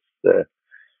it's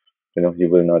you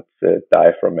will not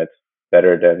die from it.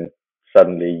 Better than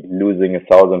suddenly losing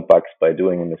 $1,000 by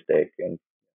doing a mistake. And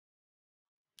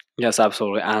Yes,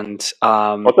 absolutely. And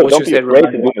also, what you don't be said afraid to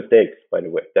reminded do mistakes. By the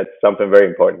way, that's something very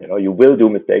important. You will do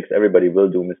mistakes. Everybody will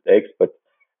do mistakes, but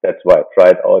that's why try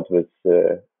it out with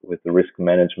the risk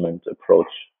management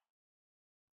approach.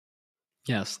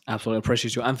 yes, absolutely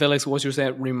appreciate you. And Felix, what you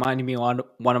said reminded me on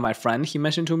one of my friends. He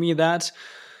mentioned to me that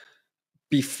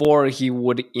before he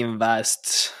would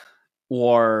invest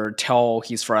or tell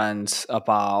his friends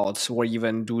about or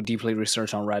even do deeply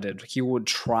research on Reddit, he would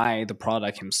try the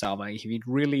product himself. Like if he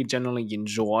really genuinely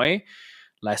enjoy,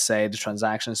 let's say, the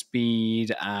transaction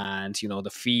speed and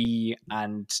the fee,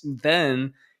 and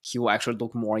then he will actually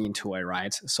look more into it,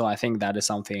 right? So I think that is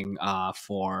something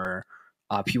for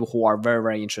people who are very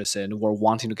very interested or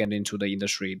wanting to get into the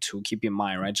industry to keep in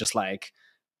mind, right? Just like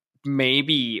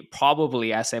maybe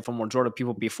probably I say for majority of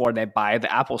people before they buy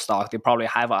the Apple stock, they probably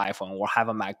have an iPhone or have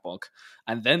a MacBook,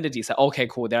 and then they decide, okay,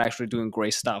 cool, they're actually doing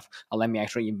great stuff. Let me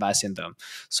actually invest in them.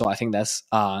 So I think that's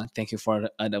thank you for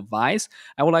the advice.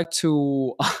 I would like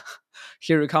to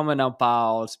hear your comment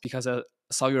about, because I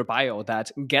saw your bio that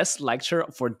guest lecture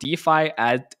for DeFi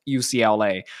at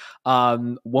UCLA.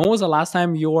 When was the last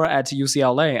time you were at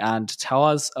UCLA? And tell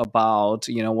us about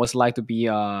what's it like to be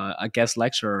a guest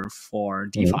lecturer for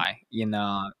Mhm. DeFi in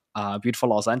beautiful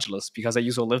Los Angeles, because I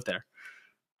used to live there.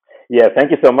 Yeah,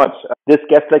 thank you so much. This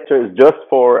guest lecture is just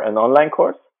for an online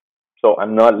course, so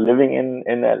I'm not living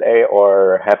in LA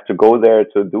or have to go there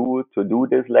to do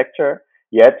this lecture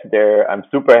yet. I'm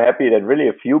super happy that really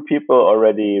a few people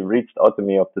already reached out to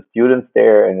me of the students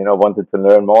there and wanted to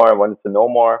learn more, wanted to know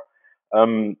more.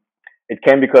 Um, it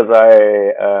came because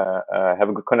I have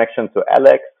a good connection to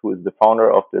Alex, who is the founder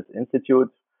of this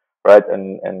institute, right?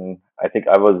 And I think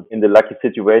I was in the lucky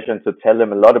situation to tell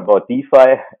him a lot about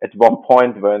DeFi at one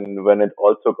point when it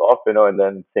all took off, and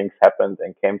then things happened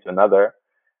and came to another.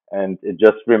 And it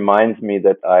just reminds me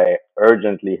that I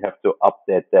urgently have to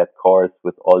update that course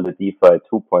with all the DeFi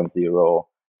 2.0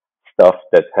 stuff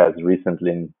that has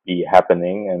recently be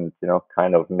happening, and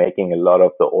kind of making a lot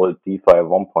of the old DeFi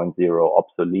 1.0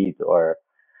 obsolete or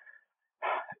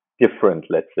different,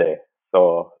 let's say.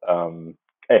 So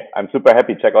hey, I'm super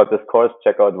happy. Check out this course.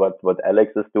 Check out what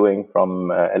Alex is doing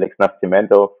from Alex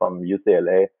Nascimento from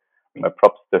UCLA. My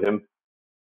props to him.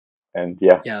 And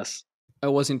yeah. Yes. It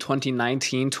was in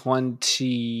 2019,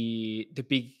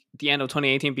 the end of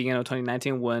 2018, beginning of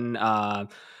 2019, when me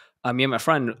and my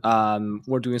friend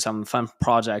were doing some fun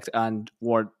project, and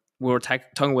we were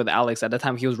talking with Alex. At the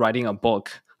time, he was writing a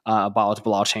book about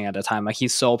blockchain at the time. Like,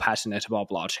 he's so passionate about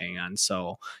blockchain, and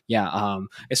so yeah,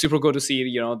 it's super good to see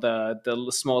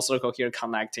the small circle here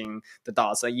connecting the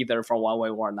dots, either from one way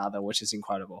or another, which is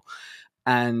incredible.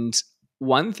 And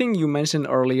one thing you mentioned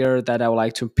earlier that I would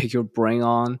like to pick your brain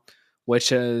on,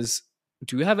 which is,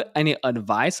 do you have any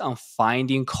advice on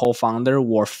finding co-founder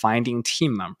or finding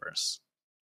team members?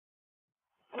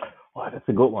 Oh, that's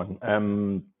a good one.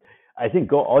 I think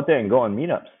go out there and go on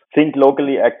meetups. Think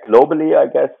locally, act globally. I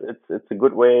guess it's a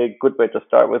good way to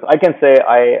start with. I can say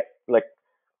I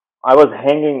was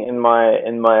hanging in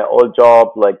my old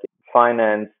job, like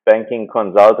finance, banking,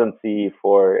 consultancy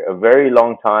for a very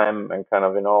long time, and kind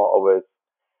of always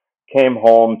came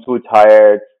home too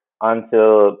tired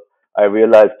until I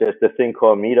realized there's this thing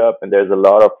called Meetup, and there's a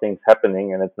lot of things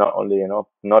happening. And it's not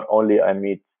only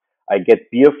I get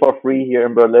beer for free here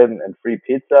in Berlin and free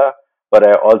pizza, but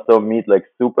I also meet like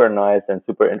super nice and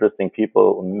super interesting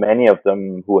people, many of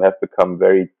them who have become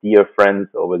very dear friends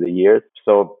over the years.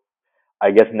 So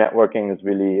I guess networking is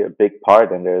really a big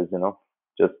part, and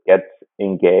just get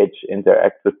engaged,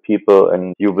 interact with people,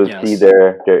 and you will see Yes.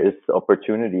 there is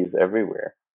opportunities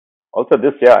everywhere. Also,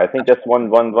 yeah, I think that's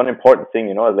one important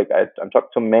thing. Like I'm talking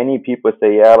to many people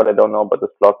say, yeah, but I don't know about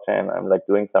this blockchain. I'm like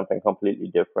doing something completely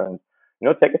different.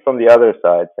 Take it from the other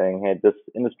side, saying, hey, this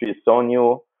industry is so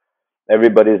new.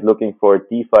 Everybody's looking for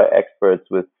DeFi experts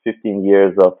with 15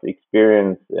 years of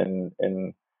experience in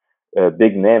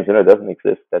big names. It doesn't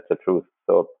exist. That's the truth.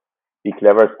 So be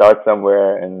clever, start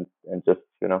somewhere, and just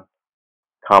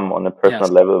come on a personal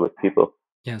Yes. level with people.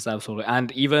 Yes, absolutely.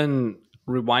 And even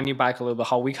rewinding back a little bit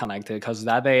how we connected, because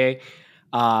that day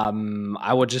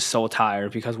I was just so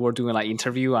tired because we're doing like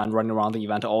interview and running around the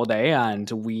event all day,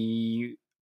 and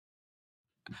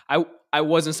I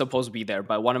wasn't supposed to be there,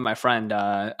 but one of my friend,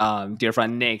 dear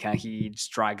friend Nick, and he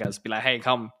just dragged us, be like, "Hey,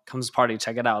 come to this party,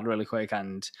 check it out really quick."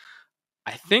 And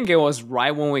I think it was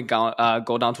right when we go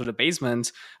down to the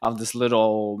basement of this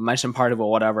little mansion party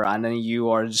or whatever, and then you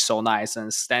are just so nice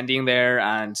and standing there,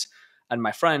 and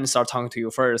my friend start talking to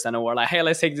you first, and then we're like, "Hey,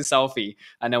 let's take this selfie,"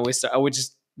 and then we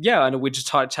just yeah, and we just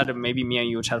chatted. Maybe me and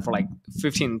you chatted for like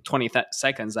 15, 20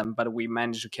 seconds, and but we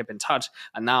managed to keep in touch,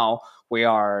 and now we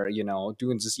are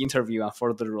doing this interview and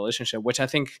further the relationship, which I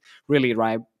think really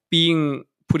right being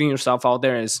putting yourself out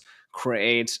there is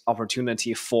create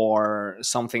opportunity for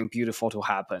something beautiful to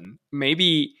happen.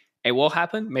 Maybe it will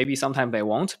happen, maybe sometimes they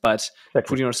won't, but Exactly.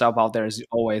 putting yourself out there is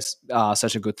always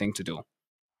such a good thing to do.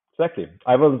 Exactly.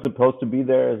 I wasn't supposed to be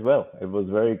there as well. It was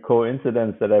very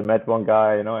coincidence that I met one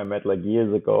guy, I met like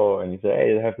years ago, and he said,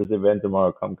 "Hey, I have this event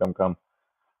tomorrow. Come, come, come."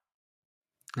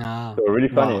 Ah, So really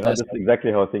funny. wow, that's That's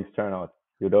exactly how things turn out.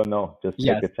 You don't know. Just take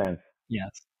yes, a chance. yes,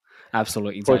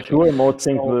 absolutely, For exactly. sure,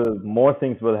 So more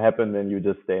things will happen than you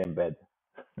just stay in bed.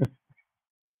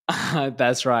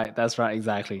 that's right,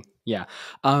 exactly. Yeah.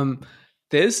 um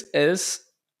this is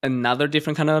another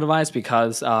different kind of advice,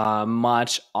 because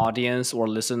much audience or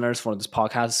listeners for this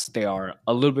podcast, they are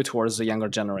a little bit towards the younger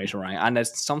generation, right? And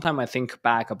it's sometimes I think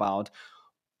back about,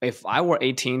 if I were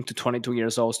 18 to 22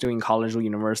 years old, still in college or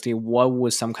university, what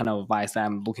was some kind of advice that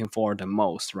I'm looking for the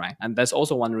most, right? And that's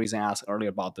also one reason I asked earlier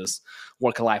about this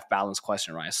work-life balance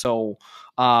question, right? So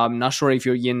I'm not sure if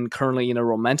you're currently in a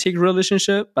romantic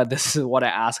relationship, but this is what I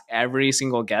ask every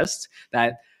single guest.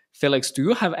 That, Felix, do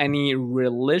you have any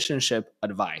relationship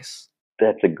advice?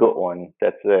 That's a good one.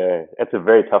 That's a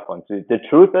very tough one. So the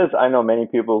truth is, I know many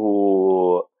people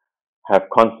who have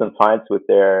constant fights with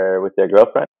their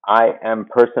girlfriend. I am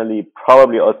personally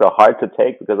probably also hard to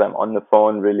take because I'm on the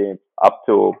phone really up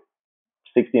to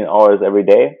 16 hours every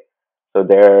day. So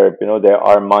there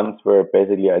are months where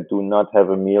basically I do not have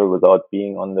a meal without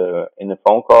being in a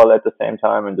phone call at the same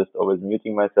time, and just always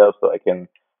muting myself so I can,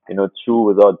 chew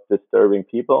without disturbing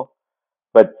people.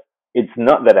 But it's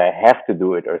not that I have to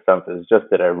do it or something. It's just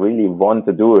that I really want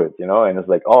to do it, and it's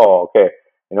like, oh, okay,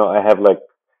 I have like,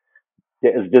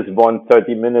 there is just one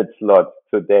 30-minute slot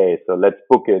today, so let's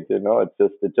book it.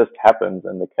 It just happens,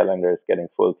 and the calendar is getting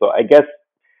full. So I guess,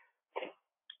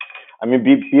 I mean,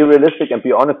 be realistic and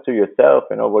be honest to yourself.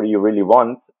 What do you really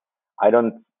want? I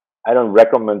don't. I don't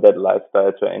recommend that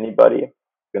lifestyle to anybody.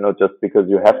 Just because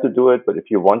you have to do it, but if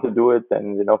you want to do it,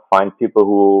 then find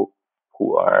people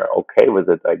who are okay with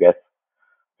it, I guess.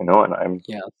 And I'm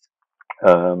Yeah.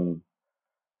 um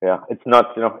yeah, it's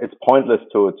not, it's pointless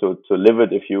to live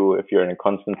it if you're in a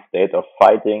constant state of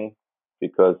fighting,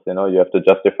 because you have to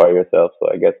justify yourself. So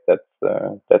I guess that's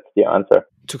the answer.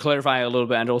 To clarify a little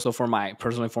bit, and also for my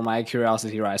personally, for my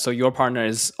curiosity, right? So your partner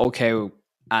is okay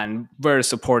and very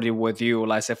supportive with you.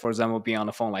 Let's say, for example, being on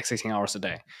the phone like 16 hours a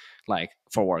day, like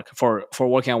for work, for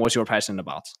working on what you're passionate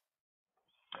about.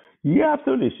 Yeah,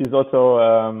 absolutely. She's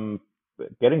also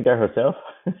getting there herself.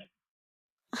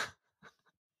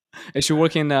 Is she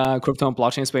working in the crypto and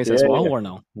blockchain space Yeah, as well, yeah. or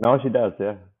no? Now she does.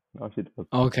 Yeah, now she does.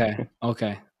 Okay,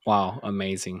 okay. Wow,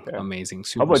 amazing, Yeah. amazing, How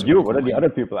super, about you? super What are cool. the other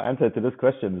people answer to this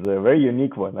question? It's a very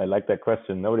unique one. I like that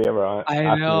question. Nobody ever asked me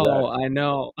that. I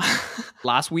know.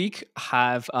 Last week,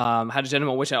 have had a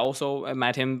gentleman, which I also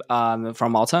met him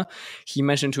from Malta. He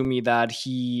mentioned to me that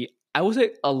I would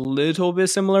say a little bit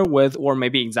similar with, or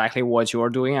maybe exactly what you're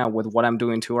doing and with what I'm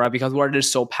doing too, right? Because we're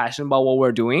just so passionate about what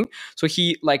we're doing. So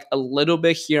he like a little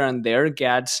bit here and there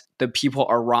gets the people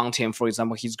around him, for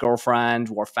example, his girlfriend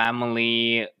or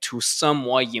family, to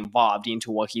somewhat involved into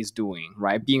what he's doing,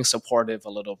 right? Being supportive a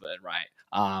little bit, right?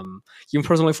 Even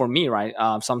personally for me, right?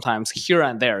 Sometimes here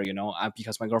and there,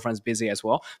 because my girlfriend's busy as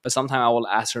well, but sometimes I will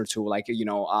ask her to like,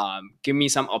 give me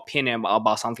some opinion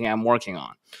about something I'm working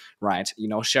on, right?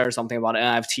 Share something about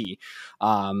NFT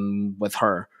with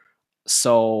her.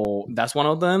 So that's one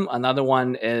of them. Another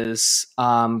one is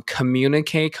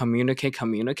communicate.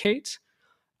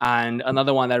 And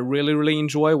another one that I really, really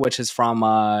enjoy, which is from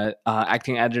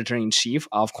acting editor in chief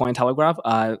of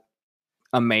Cointelegraph,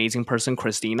 amazing person,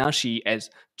 Christina. She is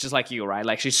just like you, right?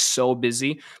 Like she's so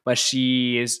busy, but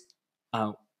she is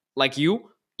uh, like you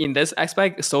in this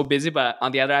aspect, so busy. But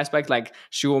on the other aspect, like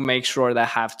she will make sure that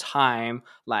have time,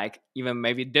 like even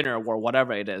maybe dinner or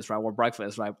whatever it is, right, or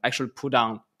breakfast, right? Actually, put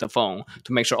down the phone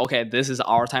to make sure, okay, this is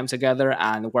our time together,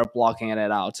 and we're blocking it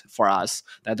out for us.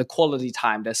 That the quality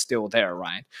time that's still there,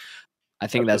 right? I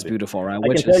think that's Absolutely. beautiful, right? I can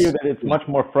Which tell you is that it's yeah, much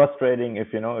more frustrating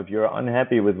if you're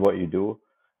unhappy with what you do,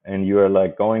 and you're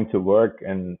like going to work,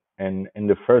 and in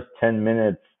the first 10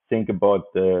 minutes think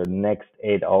about the next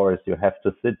 8 hours you have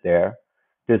to sit there.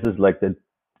 This is like this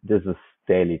is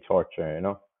daily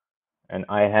torture. And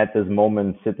I had this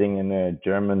moment sitting in a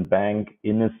German bank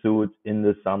in a suit in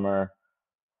the summer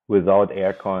without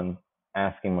aircon,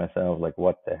 asking myself like,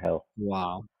 what the hell?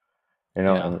 wow, And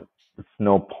yeah, it's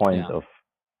no point yeah,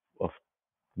 of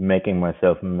making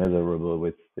myself miserable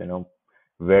with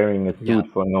wearing a yeah. suit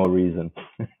for no reason.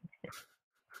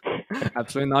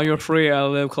 Absolutely. Now you're free. I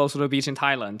live close to the beach in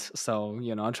Thailand, so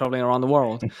I'm traveling around the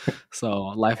world. So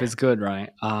life is good,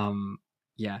 right?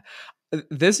 Yeah.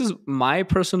 This is my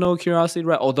personal curiosity,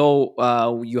 right?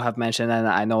 Although you have mentioned, and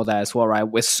I know that as well, right?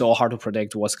 It's so hard to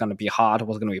predict what's going to be hot,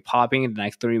 what's going to be popping in the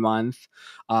next 3 months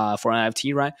for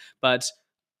NFT, right? But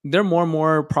there are more and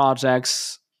more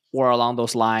projects or along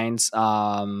those lines.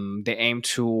 They aim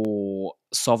to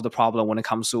solve the problem when it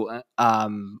comes to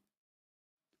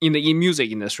in the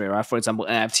music industry, right? For example,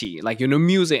 NFT, like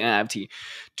music NFT.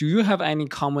 Do you have any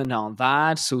comment on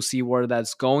that to see where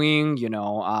that's going?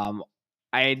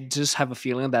 I just have a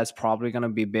feeling that's probably gonna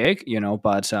be big,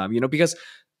 but because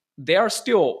they are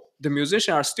still the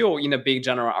musicians are still in a big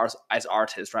genre as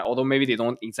artists, right? Although maybe they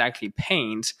don't exactly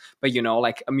paint, but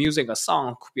like a music, a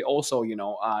song could be also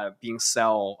being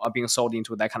sold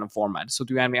into that kind of format. So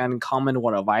do you have any comment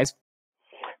or advice?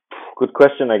 Good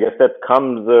question. I guess that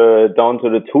comes down to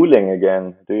the tooling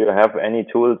again. Do you have any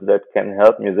tools that can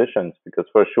help musicians? Because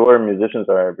for sure, musicians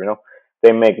are,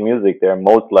 they make music. They're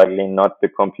most likely not the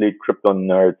complete crypto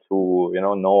nerds who,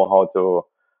 know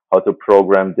how to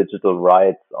program digital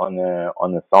rights on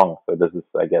a song. So this is,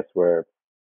 I guess, where,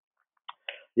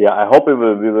 yeah, I hope we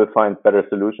will find better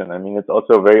solution. I mean, it's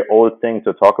also a very old thing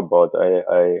to talk about.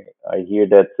 I hear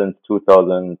that since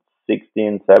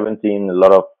 2016, 17, a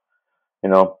lot of you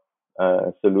know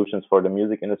solutions for the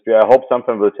music industry. I hope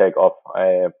something will take off.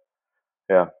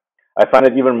 Yeah, I find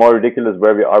it even more ridiculous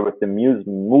where we are with the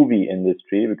movie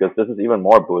industry, because this is even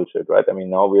more bullshit, right? I mean,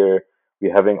 now we're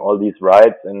having all these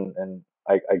rights, and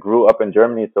I grew up in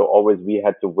Germany, so always we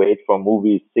had to wait for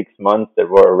movies 6 months that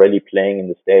were already playing in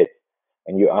the States,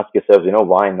 and you ask yourself,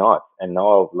 why not? And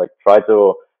now like try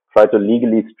to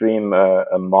legally stream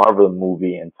a Marvel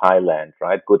movie in Thailand,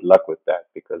 right? Good luck with that,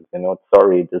 because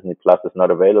sorry, Disney Plus is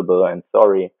not available, and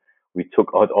sorry, we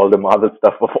took out all the Marvel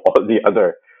stuff of all the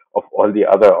other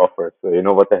offers. So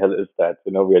what the hell is that?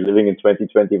 We are living in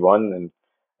 2021,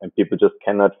 and people just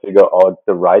cannot figure out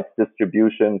the rights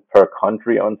distribution per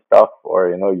country on stuff, or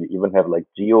you even have like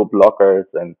geo blockers,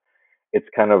 and it's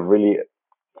kind of really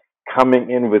coming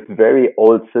in with very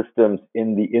old systems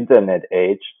in the internet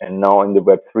age, and now in the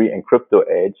Web3 and crypto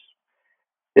age.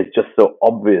 It's just so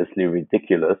obviously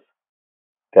ridiculous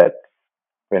that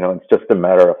it's just a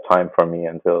matter of time for me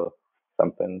until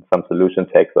some solution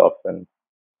takes off, and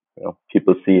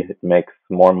people see it makes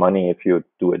more money if you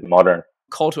do it modern.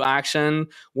 Call to action,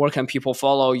 where can people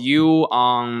follow you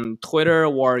on Twitter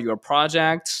or your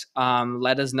project?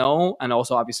 Let us know. And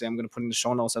also, obviously, I'm going to put in the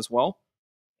show notes as well.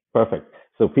 Perfect.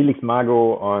 So Felix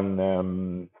Mago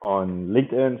on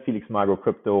LinkedIn, Felix Mago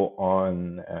Crypto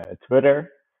on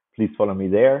Twitter. Please follow me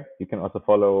there. You can also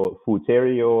follow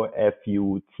Futerio,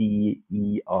 Futerio.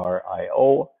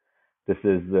 This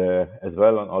is as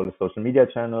well on all the social media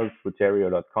channels.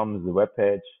 Futerio.com is the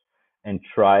webpage, and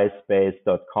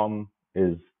tryspace.com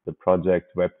is the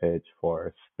project webpage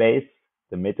for Space,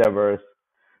 the Metaverse.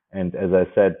 And as I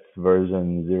said,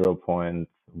 version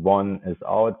 0.1 is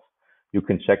out. You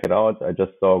can check it out. I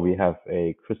just saw we have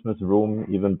a Christmas room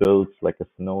even built, like a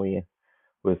snowy,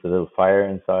 with a little fire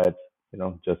inside,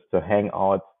 just to hang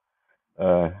out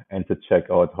and to check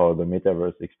out how the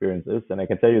metaverse experience is. And I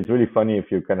can tell you, it's really funny if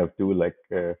you kind of do like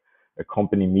a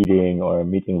company meeting or a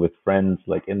meeting with friends,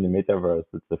 like in the metaverse.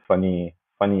 It's a funny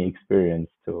experience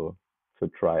to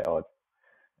try out,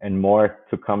 and more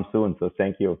to come soon. So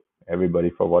thank you everybody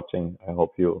for watching. I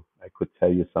hope I could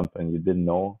tell you something you didn't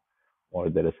know, or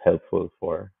that is helpful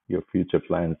for your future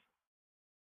plans.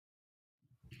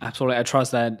 Absolutely. I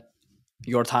trust that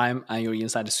your time and your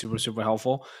insight is super, super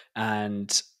helpful.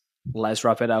 And let's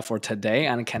wrap it up for today,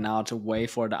 and cannot wait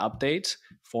for the update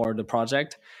for the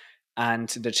project and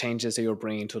the changes that you're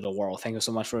bringing to the world. Thank you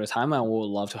so much for your time, and we would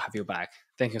love to have you back.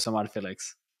 Thank you so much,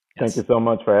 Felix. Thank you so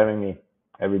much for having me,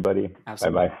 everybody.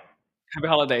 Absolutely. Bye bye. Happy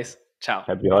holidays. Ciao.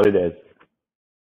 Happy holidays.